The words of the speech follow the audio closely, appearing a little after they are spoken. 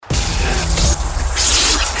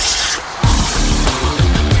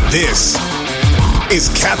This is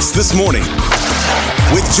Caps This Morning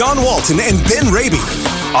with John Walton and Ben Raby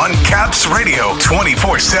on Caps Radio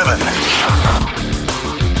 24/7.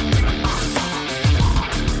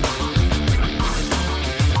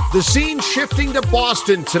 The scene shifting to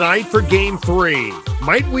Boston tonight for Game 3.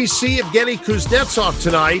 Might we see Evgeny Kuznetsov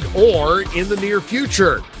tonight or in the near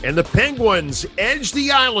future? And the Penguins edge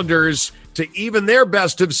the Islanders to even their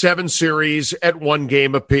best-of-7 series at 1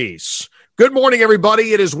 game apiece. Good morning,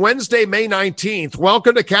 everybody. It is Wednesday, May 19th.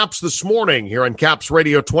 Welcome to Caps This Morning here on Caps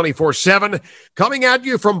Radio 24/7. Coming at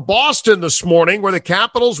you from Boston this morning, where the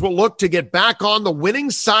Capitals will look to get back on the winning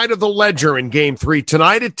side of the ledger in Game 3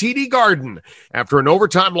 tonight at TD Garden. After an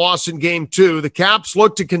overtime loss in Game 2, the Caps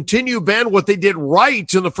look to continue, Ben, what they did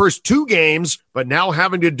right in the first 2 games, but now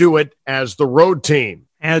having to do it as the road team.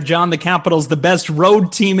 John, the Capitals, the best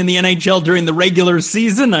road team in the NHL during the regular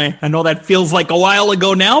season. I know that feels like a while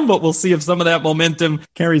ago now, but we'll see if some of that momentum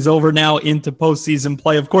carries over now into postseason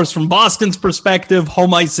play. Of course, from Boston's perspective,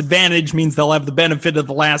 home ice advantage means they'll have the benefit of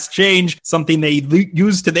the last change, something they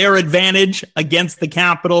used to their advantage against the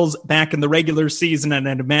Capitals back in the regular season. And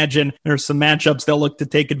I'd imagine there's some matchups they'll look to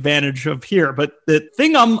take advantage of here. But the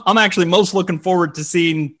thing I'm actually most looking forward to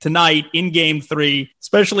seeing tonight in Game 3,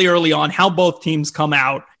 especially early on, how both teams come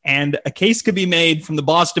out. And a case could be made from the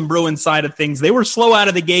Boston Bruins side of things. They were slow out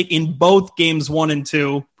of the gate in both games 1 and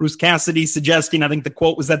 2. Bruce Cassidy suggesting, I think the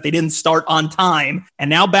quote was that they didn't start on time. And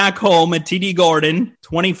now back home at TD Garden,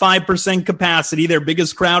 25% capacity, their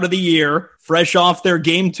biggest crowd of the year, fresh off their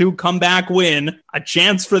Game 2 comeback win. A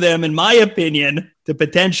chance for them, in my opinion, to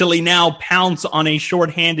potentially now pounce on a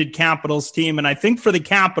shorthanded Capitals team. And I think for the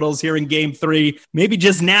Capitals here in Game 3, maybe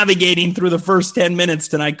just navigating through the first 10 minutes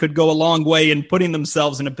tonight could go a long way in putting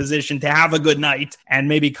themselves in a position to have a good night and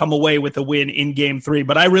maybe come away with a win in Game 3.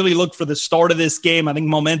 But I really look for the start of this game. I think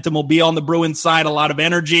momentum will be on the Bruins side, a lot of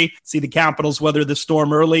energy. See the Capitals weather the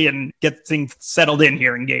storm early and get things settled in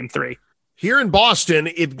here in Game 3. Here in Boston,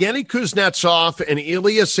 Evgeny Kuznetsov and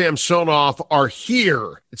Ilya Samsonov are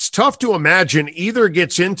here. It's tough to imagine either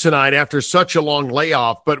gets in tonight after such a long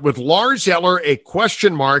layoff, but with Lars Eller a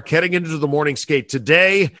question mark heading into the morning skate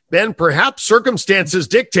today, then perhaps circumstances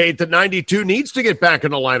dictate that 92 needs to get back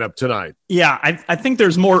in the lineup tonight. Yeah, I think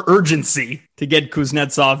there's more urgency to get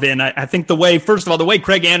Kuznetsov in. I think the way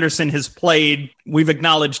Craig Anderson has played, we've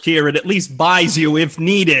acknowledged here, it at least buys you, if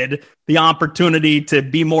needed, the opportunity to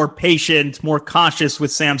be more patient, more cautious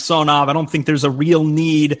with Samsonov. I don't think there's a real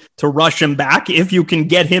need to rush him back. If you can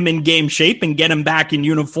get him in game shape and get him back in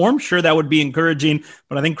uniform, sure, that would be encouraging.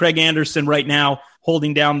 But I think Craig Anderson right now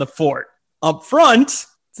holding down the fort. Up front,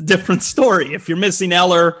 it's a different story. If you're missing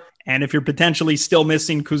Eller, and if you're potentially still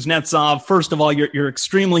missing Kuznetsov, first of all, you're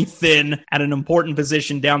extremely thin at an important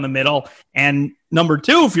position down the middle. And number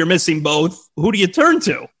 2, if you're missing both, who do you turn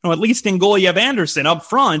to? At least in goal, you have Anderson. Up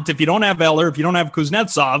front, if you don't have Eller, if you don't have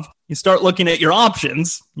Kuznetsov, you start looking at your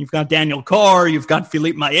options. You've got Daniel Carr, you've got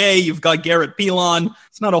Philippe Maillet, you've got Garrett Pilon.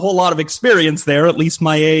 It's not a whole lot of experience there, at least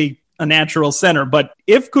Maillet, a natural center. But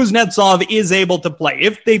if Kuznetsov is able to play,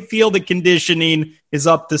 if they feel the conditioning is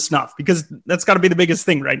up to snuff, because that's got to be the biggest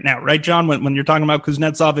thing right now, right, John? When you're talking about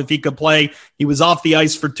Kuznetsov, if he could play, he was off the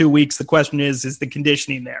ice for 2 weeks. The question is the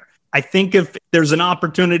conditioning there? I think if there's an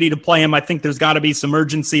opportunity to play him, I think there's got to be some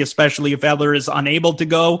urgency, especially if Eller is unable to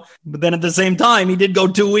go. But then at the same time, he did go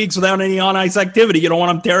 2 weeks without any on-ice activity. You don't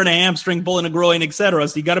want him tearing a hamstring, pulling a groin, etc.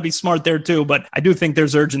 So you got to be smart there too. But I do think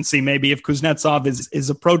there's urgency. Maybe if Kuznetsov is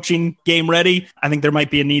approaching game ready, I think there might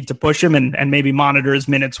be a need to push him and maybe monitor his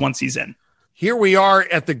minutes once he's in. Here we are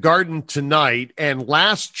at the Garden tonight, and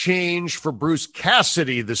last change for Bruce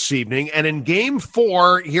Cassidy this evening. And in Game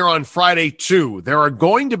 4 here on Friday, too, there are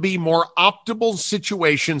going to be more optimal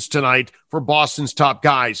situations tonight for Boston's top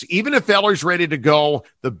guys. Even if Eller's ready to go,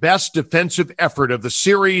 the best defensive effort of the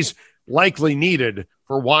series likely needed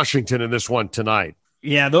for Washington in this one tonight.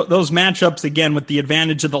 Yeah, those matchups, again, with the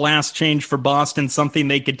advantage of the last change for Boston, something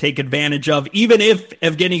they could take advantage of. Even if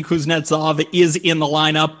Evgeny Kuznetsov is in the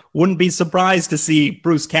lineup, wouldn't be surprised to see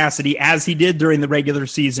Bruce Cassidy, as he did during the regular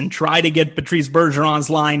season, try to get Patrice Bergeron's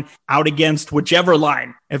line out against whichever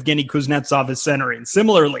line Evgeny Kuznetsov is centering.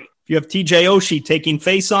 Similarly, if you have TJ Oshie taking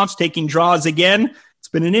faceoffs, taking draws again, it's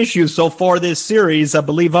been an issue so far this series. I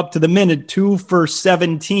believe up to the minute, 2 for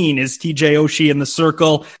 17 is TJ Oshie in the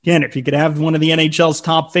circle. Again, if you could have one of the NHL's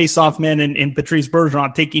top faceoff men in Patrice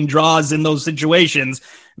Bergeron taking draws in those situations,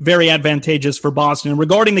 very advantageous for Boston. And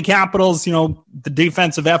regarding the Capitals, the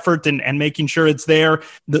defensive effort and making sure it's there.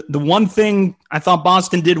 The one thing I thought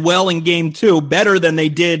Boston did well in Game 2, better than they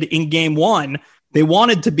did in Game 1, they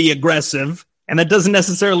wanted to be aggressive And that doesn't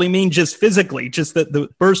necessarily mean just physically, just the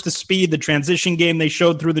burst of speed, the transition game they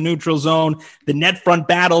showed through the neutral zone, the net front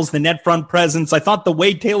battles, the net front presence. I thought the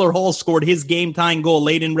way Taylor Hall scored his game-tying goal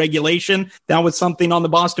late in regulation, that was something on the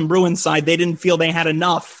Boston Bruins side. They didn't feel they had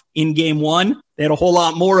enough in game one. They had a whole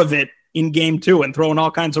lot more of it in game two, and throwing all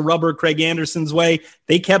kinds of rubber Craig Anderson's way.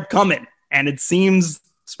 They kept coming. And it seems,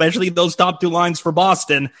 especially those top two lines for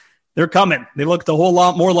Boston, they're coming. They looked a whole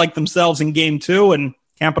lot more like themselves in game two, and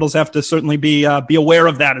Capitals have to certainly be aware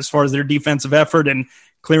of that as far as their defensive effort and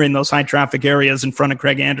clearing those high traffic areas in front of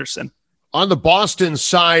Craig Anderson. On the Boston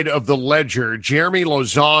side of the ledger, Jeremy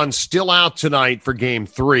Lauzon still out tonight for game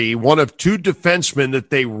three, one of two defensemen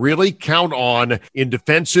that they really count on in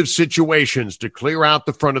defensive situations to clear out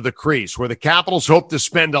the front of the crease, where the Capitals hope to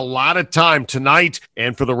spend a lot of time tonight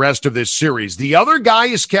and for the rest of this series. The other guy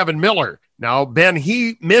is Kevin Miller. Now, Ben,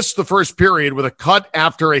 he missed the first period with a cut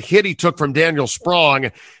after a hit he took from Daniel Sprong.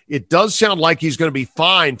 It does sound like he's going to be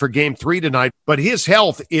fine for game three tonight, but his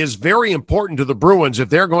health is very important to the Bruins if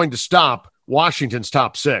they're going to stop Washington's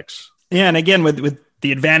top six. Yeah, and again, with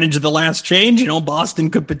the advantage of the last change, Boston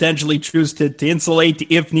could potentially choose to insulate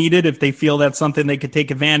if needed, if they feel that's something they could take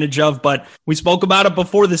advantage of. But we spoke about it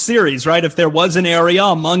before the series, right? If there was an area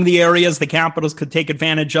among the areas the Capitals could take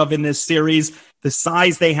advantage of in this series, the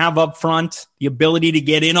size they have up front, the ability to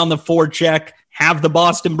get in on the forecheck, have the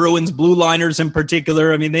Boston Bruins blue liners in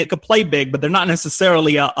particular. I mean, they could play big, but they're not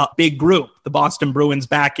necessarily a big group. The Boston Bruins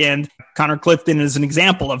back end, Connor Clifton is an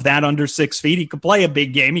example of that, under 6 feet. He could play a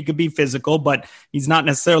big game. He could be physical, but he's not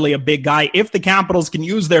necessarily a big guy. If the Capitals can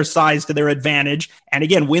use their size to their advantage and,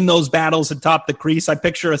 again, win those battles atop the crease, I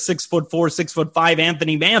picture a 6'4", 6'5"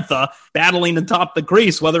 Anthony Mantha battling atop the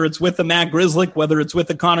crease, whether it's with a Matt Grzelcyk, whether it's with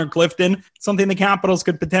a Connor Clifton, something the Capitals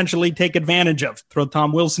could potentially take advantage of. Throw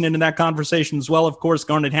Tom Wilson into that conversation as well. Of course,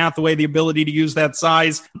 Garnet Hathaway, the ability to use that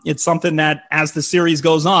size. It's something that, as the series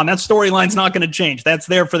goes on, that storyline's not going to change. That's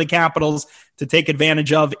there for the Capitals to take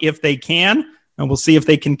advantage of if they can. And we'll see if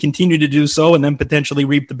they can continue to do so and then potentially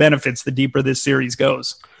reap the benefits the deeper this series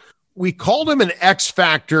goes. We called him an X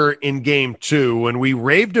factor in game two, and we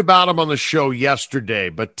raved about him on the show yesterday.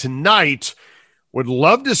 But tonight, would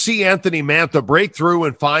love to see Anthony Mantha break through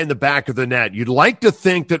and find the back of the net. You'd like to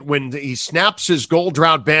think that when he snaps his goal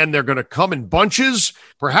drought ban, they're going to come in bunches.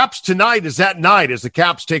 Perhaps tonight is that night as the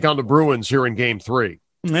Caps take on the Bruins here in game three.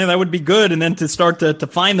 Yeah, that would be good. And then to start to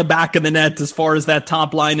find the back of the net as far as that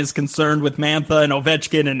top line is concerned with Mantha and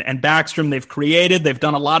Ovechkin and Backstrom, they've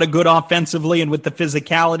done a lot of good offensively and with the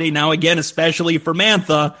physicality. Now, again, especially for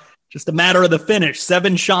Mantha, just a matter of the finish.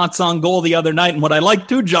 7 shots on goal the other night. And what I liked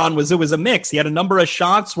too, John, was it was a mix. He had a number of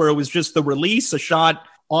shots where it was just the release, a shot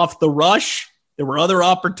off the rush. There were other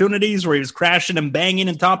opportunities where he was crashing and banging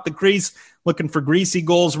and top the crease, looking for greasy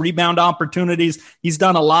goals, rebound opportunities. He's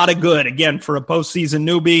done a lot of good, again, for a postseason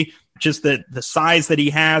newbie. Just the size that he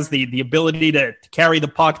has, the ability to carry the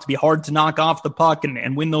puck, to be hard to knock off the puck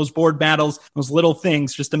and win those board battles, those little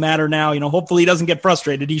things. Just a matter now, hopefully he doesn't get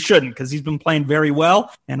frustrated. He shouldn't, because he's been playing very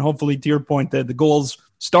well. And hopefully, to your point, the goals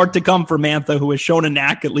start to come for Mantha, who has shown a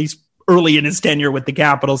knack, at least early in his tenure with the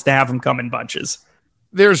Capitals, to have him come in bunches.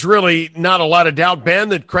 There's really not a lot of doubt, Ben,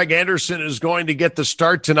 that Craig Anderson is going to get the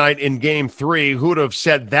start tonight in game three. Who would have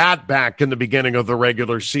said that back in the beginning of the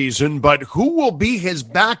regular season? But who will be his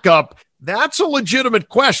backup? That's a legitimate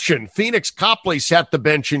question. Phoenix Copley sat the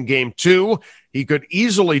bench in game two. He could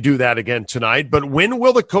easily do that again tonight. But when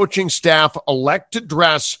will the coaching staff elect to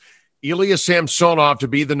dress Ilya Samsonov to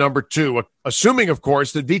be the number 2, assuming, of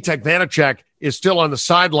course, that Vitek Vanacek is still on the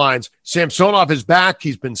sidelines? Samsonov is back.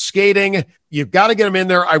 He's been skating. You've got to get him in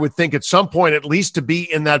there, I would think, at some point, at least to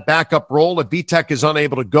be in that backup role if Vitek is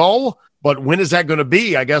unable to go. But when is that going to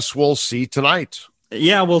be? I guess we'll see tonight.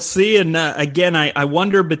 Yeah, we'll see. And again, I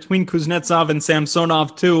wonder between Kuznetsov and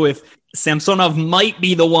Samsonov, too, if Samsonov might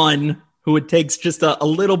be the one who it takes just a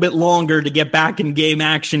little bit longer to get back in game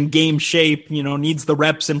action, game shape, needs the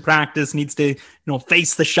reps in practice, needs to,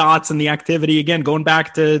 face the shots and the activity. Again, going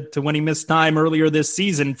back to when he missed time earlier this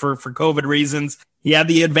season for COVID reasons, he had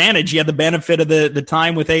the advantage. He had the benefit of the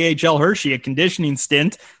time with AHL Hershey, a conditioning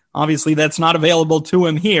stint. Obviously, that's not available to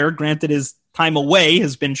him here. Granted, his time away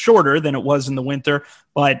has been shorter than it was in the winter,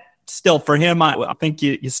 but still for him, I think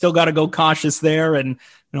you still got to go cautious there, and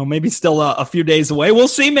maybe still a few days away. We'll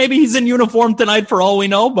see. Maybe he's in uniform tonight for all we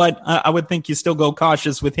know, but I would think you still go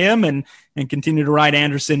cautious with him and continue to ride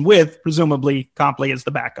Anderson with presumably Copley as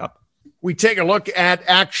the backup. We take a look at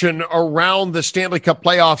action around the Stanley Cup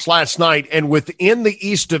playoffs last night, and within the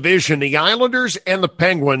East Division, the Islanders and the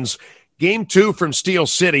Penguins, Game 2 from Steel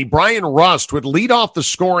City. Brian Rust would lead off the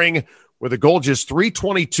scoring with a goal just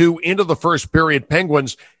 3:22 into the first period.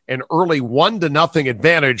 Penguins an early 1-0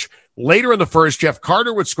 advantage. Later in the first, Jeff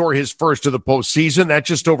Carter would score his first of the postseason. That's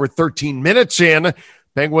just over 13 minutes in.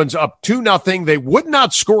 Penguins up 2-0. They would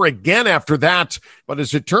not score again after that, but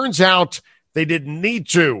as it turns out, they didn't need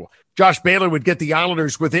to. Josh Bailey would get the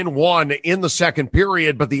Islanders within one in the second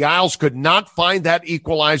period, but the Isles could not find that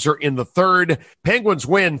equalizer in the third. Penguins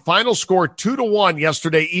win. Final score 2-1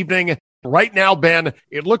 yesterday evening. Right now, Ben,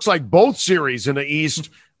 it looks like both series in the East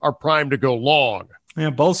are primed to go long. Yeah,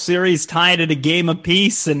 both series tied at a game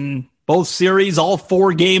apiece, and both series, all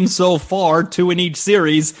 4 games so far, 2 in each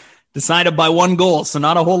series, decided by 1 goal. So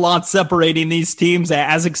not a whole lot separating these teams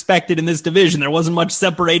as expected in this division. There wasn't much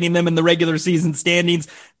separating them in the regular season standings,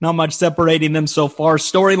 not much separating them so far.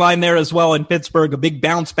 Storyline there as well in Pittsburgh, a big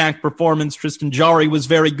bounce back performance. Tristan Jarry was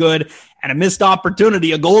very good, and a missed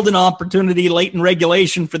opportunity, a golden opportunity late in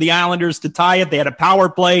regulation for the Islanders to tie it. They had a power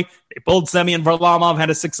play. They pulled Semyon Varlamov, had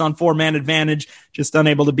a 6-on-4 man advantage, just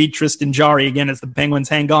unable to beat Tristan Jarry again as the Penguins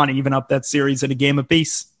hang on, even up that series at a game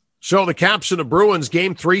apiece. So the Caps and the Bruins,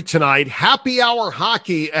 Game 3 tonight. Happy hour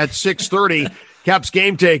hockey at 6:30. Caps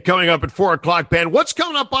game day coming up at 4 o'clock. Ben, what's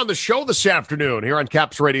coming up on the show this afternoon here on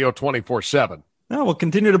Caps Radio 24/7? Well, we'll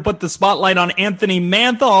continue to put the spotlight on Anthony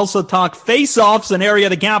Mantha, also talk face-offs, an area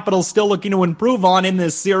the Capitals still looking to improve on in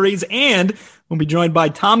this series, and we'll be joined by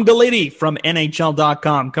Tom Galiti from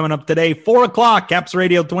NHL.com. Coming up today, 4 o'clock, Caps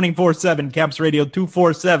Radio 24/7,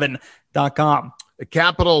 CapsRadio247.com. The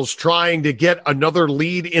Capitals trying to get another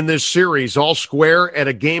lead in this series, all square at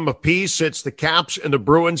a game apiece. It's the Caps and the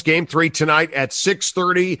Bruins, Game 3 tonight at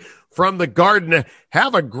 6:30 from the Garden.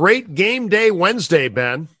 Have a great game day Wednesday,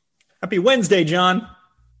 Ben. Happy Wednesday, John.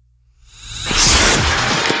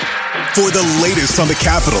 For the latest on the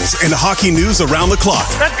Capitals and hockey news around the clock.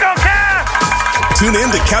 Let's go, Caps! Tune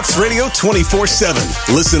in to Caps Radio 24/7.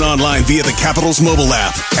 Listen online via the Capitals mobile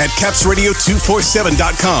app at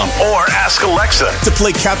CapsRadio247.com. Or ask Alexa to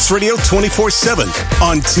play Caps Radio 24/7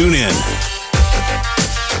 on TuneIn.